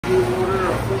This is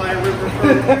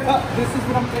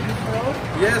what I'm taking care of?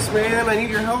 Yes, man, I need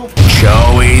your help.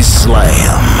 Joey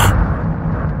SLAYEM.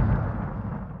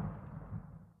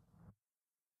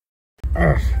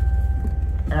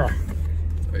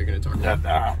 Are you gonna talk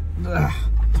about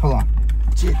Hold on.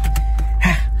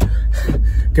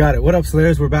 Got it. What up,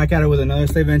 Slayers? We're back at it with another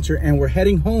Slay venture, and we're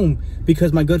heading home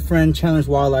because my good friend Challenge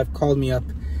Wildlife called me up.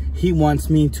 He wants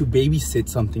me to babysit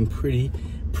something pretty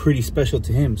special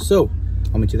to him. So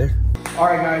I'll meet you there. All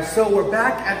right, guys. So we're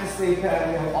back at the Slay pad.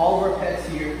 We have all of our pets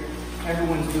here.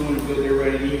 Everyone's doing good. They're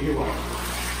ready. Here, what?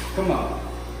 Come on.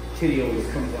 Kitty always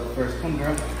comes up first. Come,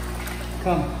 girl.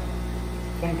 Come.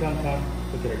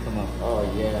 Look at her come up.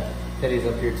 Oh yeah. Teddy's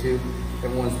up here too.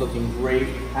 Everyone's looking great,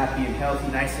 happy and healthy,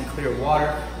 nice and clear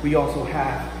water. We also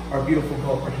have our beautiful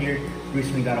gulper here.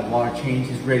 Recently got a water change.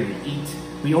 He's ready to eat.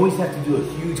 We always have to do a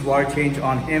huge water change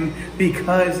on him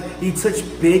because he eats such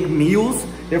big meals.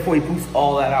 Therefore, he poops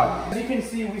all that out. As you can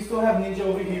see, we still have Ninja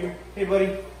over here. Hey,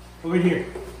 buddy, over here.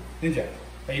 Ninja,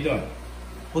 how you doing?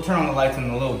 We'll turn on the lights in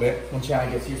a little bit when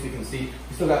Chad gets here so you can see.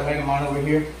 We still got Megamon over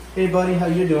here. Hey, buddy, how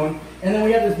you doing? And then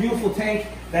we have this beautiful tank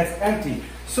that's empty.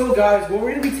 So, guys, what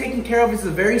we're gonna be taking care of is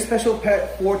a very special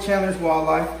pet for Challenge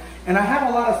Wildlife. And I have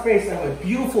a lot of space. I have a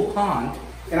beautiful pond,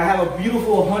 and I have a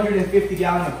beautiful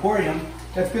 150-gallon aquarium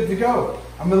that's good to go.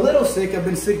 I'm a little sick. I've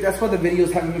been sick. That's why the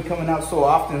videos haven't been coming out so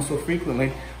often, so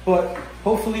frequently. But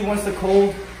hopefully, once the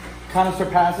cold kind of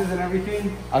surpasses and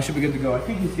everything, I should be good to go. I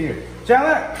think he's here.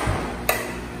 Chandler!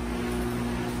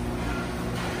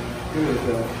 Look at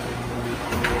this.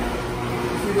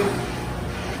 See this?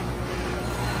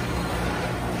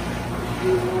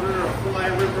 you order a fly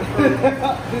river from?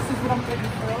 This is what I'm taking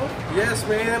care of? Yes,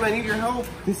 man, I need your help.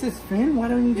 This is Finn? Why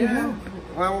don't you need your help?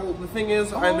 Well, the thing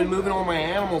is, I've been moving all my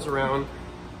animals around.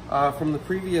 From the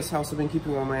previous house, I've been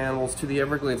keeping all my animals to the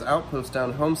Everglades outpost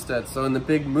down Homestead. So in the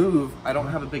big move, I don't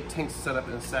have a big tank set up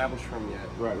and established from yet.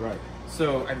 Right, right.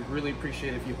 So I'd really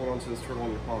appreciate if you hold on to this turtle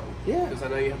in your pond. Yeah. Because I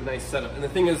know you have a nice setup. And the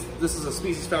thing is, this is a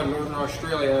species found in northern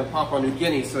Australia and Papua New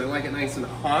Guinea, so they like it nice and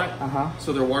hot.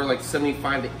 So their water like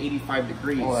 75 to 85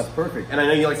 degrees. Oh, that's perfect. And I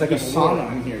know you like a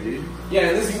sauna in here, dude. Yeah,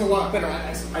 and this is a lot better.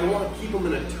 I don't want to keep them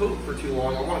in a tote for too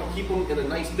long. I want to keep them in a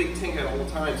nice big tank at all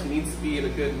times. He needs to be in a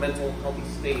good mental, healthy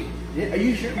state. Yeah, are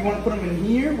you sure you want to put them in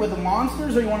here with the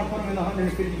monsters, or you want to put them in the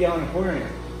 150-gallon aquarium?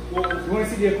 Well, you want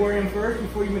to see the aquarium first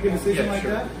before you make a decision like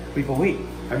that? Wait, but wait.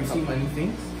 Have you seen my new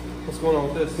things? What's going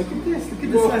on with this? Look at this. Look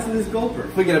at the size of this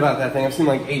gulper. Forget about that thing. I've seen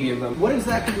like 80 of them. What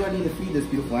exactly do I need to feed this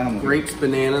beautiful animal? Grapes,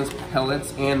 bananas,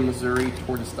 pellets, and Missouri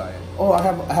tortoise diet. Oh, I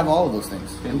have all of those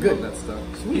things. I'm good at that stuff.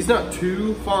 Sweet. He's not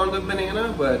too fond of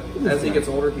banana, but as he gets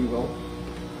older, he will.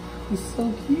 He's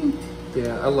so cute.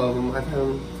 Yeah, I love him. I've had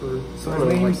him for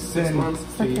like 6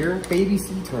 months to a year. Baby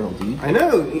sea turtle, dude. I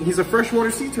know. He's a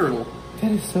freshwater sea turtle.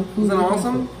 That is so cool. Isn't that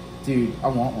awesome? Dude, I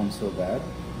want one so bad.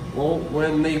 Well,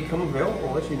 when they come available,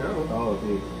 I'll let you know. Oh,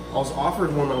 dude. I was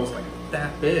offered one that was like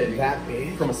that big. That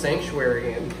big? From a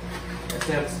sanctuary, and I didn't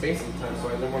have the space at the time, so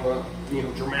I didn't want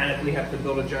to, dramatically have to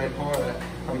build a giant pond that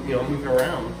I'm, moving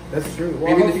around. That's true.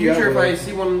 Well, maybe in the future, if I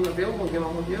see one available again,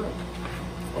 I'll look you up.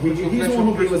 He's the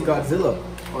one who gave us Godzilla.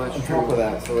 Oh, that's on true. top of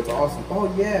that, so it's awesome.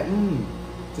 Oh, yeah.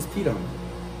 Just peed on him.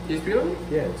 He's peed on him?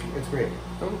 Yeah, it's great.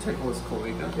 Don't tickle his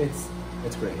cloaca.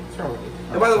 It's great. What's wrong with you?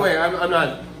 And by the way, I'm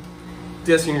not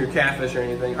dissing your catfish or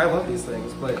anything. I love these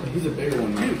things, but he's a bigger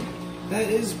one, dude. That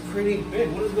is pretty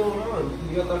big. What is going on?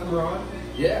 You got that from Ron?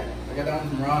 Yeah, I got that one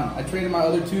from Ron. I traded my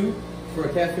other two for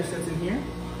a catfish that's in here.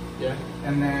 Yeah.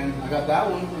 And then I got that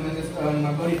one, and then this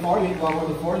my buddy Farley,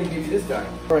 Farley gave me this guy.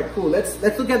 All right, cool. Let's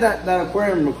look at that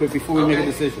aquarium real quick before we make a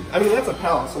decision. I mean, that's a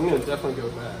palace, so I'm gonna definitely go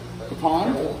with that. The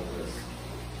pond?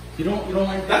 You don't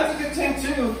like that? That's a good tank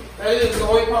too. That is the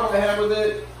only problem I have with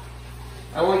it.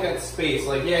 I want that space.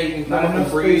 Like, yeah, you can come up and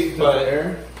breathe, but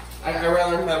I'd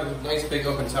rather have a nice big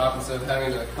open top instead of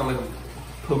having to come and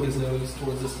poke his nose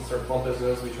towards this and start bump his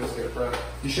nose when he tries to get a breath.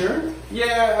 You sure?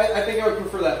 Yeah, I think I would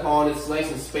prefer that pond. It's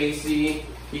nice and spacey.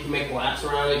 You can make laps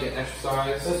around it, get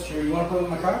exercise. That's true. You want to play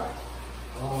with my car?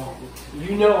 Oh,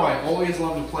 you know I always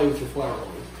love to play with your flower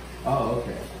lilies. Oh,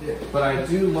 okay. Yeah. But I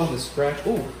do love the scratch.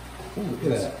 Ooh, look at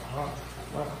that.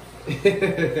 Wow.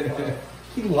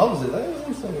 He loves it.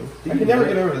 I can never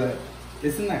get over that.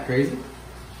 Isn't that crazy?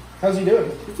 How's he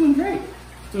doing? He's doing great.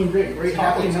 He's doing great. Great,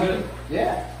 happy, and healthy.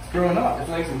 Yeah. Growing up. It's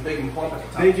nice and big and plump at the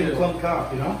top. Big and plump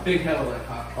cock, Big head of that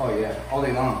cock. Oh yeah, all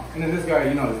day long. And then this guy,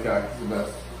 this guy is the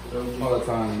best. All the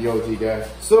time, the OG guy.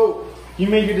 So, you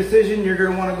made your decision, you're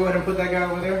gonna wanna go ahead and put that guy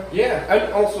over there? Yeah,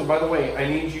 and also, by the way, I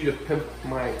need you to pimp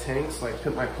my tanks, like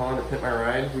pimp my pond or pimp my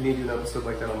ride. We need to do an episode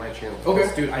like that on my channel. Okay.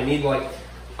 Dude, I need like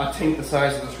a tank the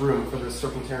size of this room for this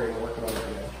serpentarium we're working on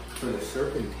right now.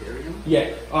 serpentarium?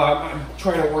 Yeah, I'm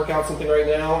trying to work out something right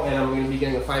now, and I'm going to be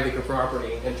getting a 5-acre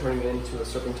property and turning it into a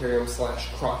serpentarium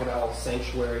 / crocodile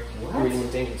sanctuary, breeding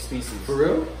endangered species. For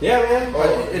real? Yeah, man.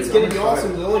 Oh, it's going to be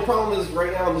awesome. The only problem is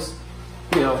right now I'm just,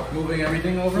 you know, moving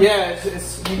everything over? Yeah,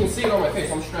 it's you can see it on my face.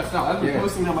 I'm stressed out. I've been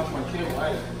posting how much my channel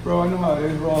I am. Bro, I know how it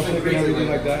is. We're all thinking everything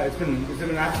like that. It's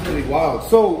been absolutely wild.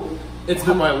 So it's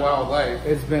been my wild life.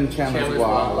 It's been Chandler's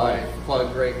wild life.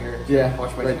 Plug right here. Yeah,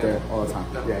 watch my right channel. there all the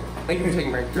time. No. Yeah. Thank you for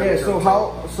taking my time.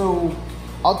 Yeah. So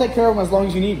I'll take care of them as long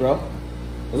as you need, bro.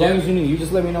 As long as you need. You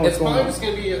just let me know what's going on. It's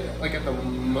probably just gonna be like at the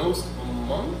most a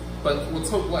month, but let's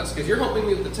hope less because you're helping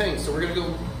me with the tank, so we're gonna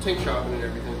go tank shopping and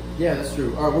everything. Yeah, that's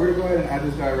true. All right, we're gonna go ahead and add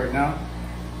this guy right now.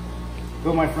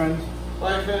 Go, my friend.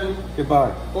 Bye, Finn.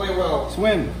 Goodbye. Boy, well.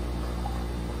 Swim.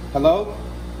 Hello?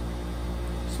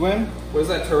 Swim? What is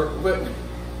that turtle?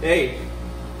 Hey.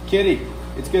 Kitty.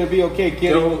 It's gonna be okay,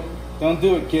 kitty. Don't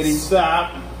do it, kitty.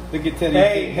 Stop. Look at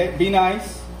Teddy. Hey. Be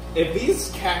nice. If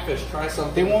these catfish try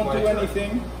something, they won't do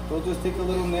anything. They'll just take a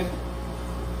little nip.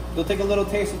 They'll take a little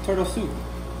taste of turtle soup.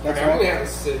 That's right. I'm gonna have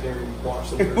to sit here and watch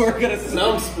them. We're gonna sit.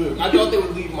 Now I'm spooked. I thought they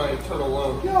would leave my turtle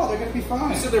alone. No, they're gonna be fine.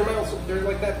 You said their mouths, they're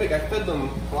like that big. I fed them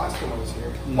the last time I was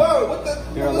here. No. Whoa, what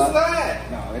was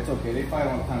that? No, it's okay. They fight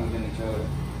all the time within each other.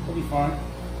 They'll be fine.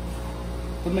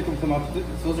 We'll make them come up.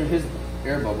 Those are his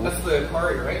air bubbles. That's the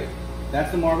Akari, right?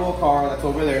 That's the marble Akara. That's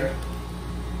over there.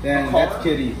 Then Akara? that's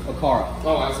Kitty Akara.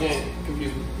 Oh, I was getting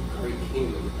confused with Akari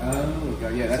Kingdom. Oh,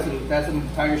 God. Yeah, that's a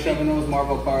Tiger Shovel-Nose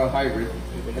Marble Akara hybrid.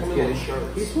 They That's come in like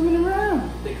sharks. He's swimming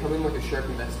around. They come in like a shark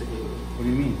investigator. What do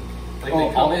you mean? Like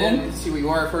they come in, see what you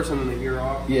are first, and then they veer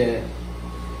off. Yeah.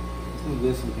 Let's move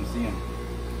this so we can see him.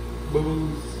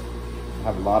 Bubbles. I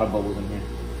have a lot of bubbles in here.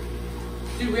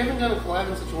 Dude, we haven't done a collab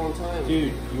in such a long time.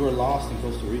 Dude, you were lost in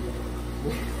Costa Rica.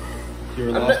 You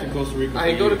were lost in Costa Rica.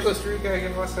 I go to Costa Rica, I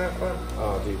get lost that fun.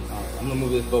 Oh, dude. I'm gonna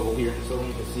move this bubble here so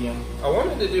we can see him. I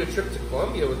wanted to do a trip to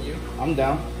Colombia with you. I'm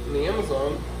down. In the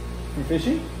Amazon. For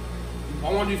fishing?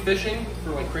 I want to do fishing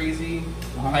for like crazy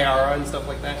IRA and stuff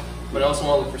like that. But I also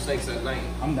want to look for snakes at night.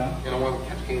 I'm down. And I want to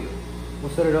catch game.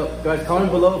 We'll set it up. Guys,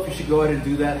 comment below if you should go ahead and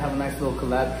do that. Have a nice little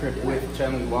collab trip with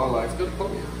Chandler's Wildlife. Let's go to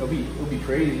Colombia. It'll be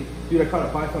crazy. Dude, I caught a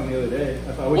python the other day.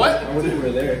 I wish we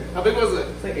were there. How big was it?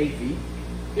 It's like 8 feet.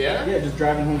 Yeah? Yeah, just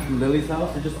driving home from Lily's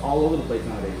house. They're just all over the place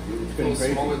nowadays, dude. It's getting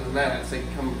crazy. Smaller than that, I'd say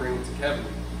come and bring it to Kevin.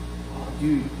 Oh,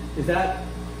 dude, is that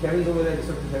Kevin's over there at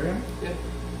the serpentarium? Yeah.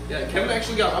 Yeah, Kevin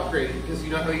actually got upgraded because you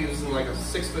know how he was in like a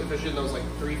 6-foot fishing that was like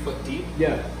 3 foot deep?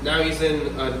 Yeah. Now he's in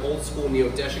an old school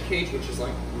Neodesha cage, which is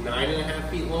like 9.5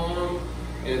 feet long,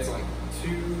 and it's like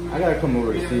 2. I gotta come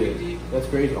over to see it. Deep. That's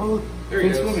crazy. Oh, look, there he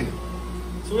goes. Swimming.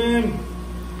 Swim.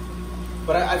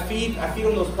 But I feed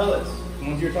him those pellets. The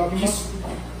ones you're talking about.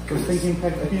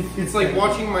 It's like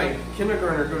watching my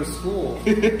kindergartner go to school.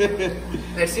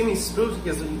 I see him, he's spooked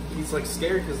because he's like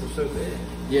scared because they're so big.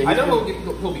 Yeah, I know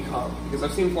he'll be calm because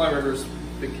I've seen fly rivers,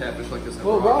 big catfish like this.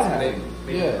 Well, Rod they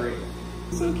yeah. Great.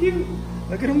 So cute.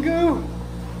 Look at him go.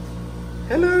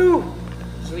 Hello.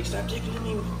 So like, stop tickling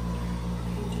me with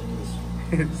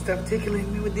antennas. Stop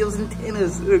tickling me with those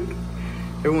antennas. Look.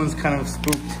 Everyone's kind of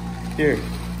spooked. Here.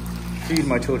 Feed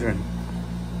my children.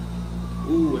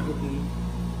 Ooh, I hope he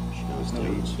knows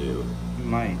down too. He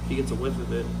might. He gets a whiff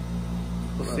of it.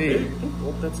 We'll see.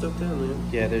 Gulp that stuff down, man.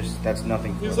 Yeah, that's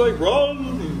nothing. He's like,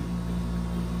 run!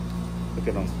 Look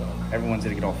at them. Everyone's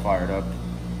gonna get all fired up.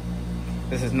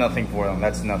 This is nothing for them.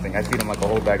 That's nothing. I feed them like a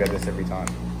whole bag of this every time.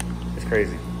 It's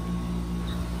crazy.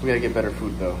 We gotta get better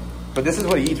food though. But this is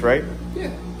what he eats, right? Yeah.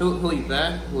 He'll eat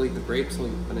that. He'll eat the grapes. He'll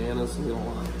eat the bananas. He'll eat a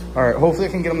lot. All right. Hopefully, I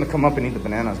can get him to come up and eat the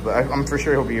bananas. But I'm for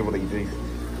sure he'll be able to eat these.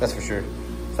 That's for sure.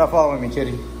 Stop following me,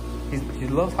 kitty. He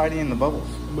loves hiding in the bubbles.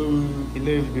 Boo. He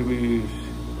loves bubbles.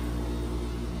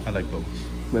 I like bubbles.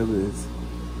 Bubbles.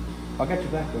 I'll get you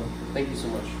back though. Thank you so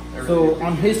much. So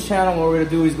on his channel, what we're gonna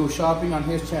do is go shopping on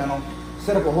his channel,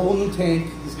 set up a whole new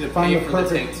tank. He's gonna pay for the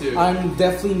tank too. I'm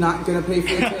definitely not gonna pay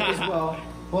for the tank as well,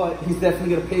 but he's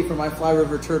definitely gonna pay for my Fly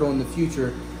River turtle in the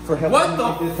future for helping. What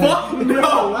the fuck?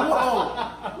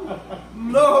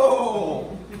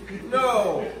 No!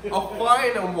 No! I'll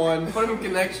find him one, put him in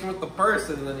connection with the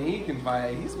person, and then he can buy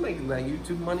it. He's making that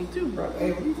YouTube money too, bro.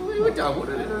 Hey, what are you talking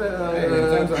about?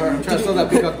 I'm trying to sell that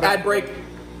pickup. Ad break.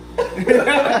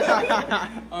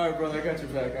 Alright, brother, I got your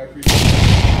back. I appreciate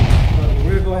it.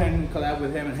 We're gonna go ahead and collab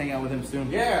with him and hang out with him soon.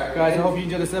 Yeah. Guys, I hope you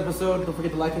enjoyed this episode. Don't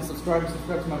forget to like and subscribe.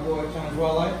 Subscribe to my boy, Chandler's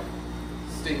Wildlife.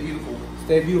 Stay beautiful.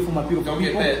 Stay beautiful, my beautiful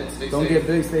people. Don't get bit. Stay safe. Don't get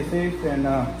big. Stay safe. And,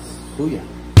 booyah.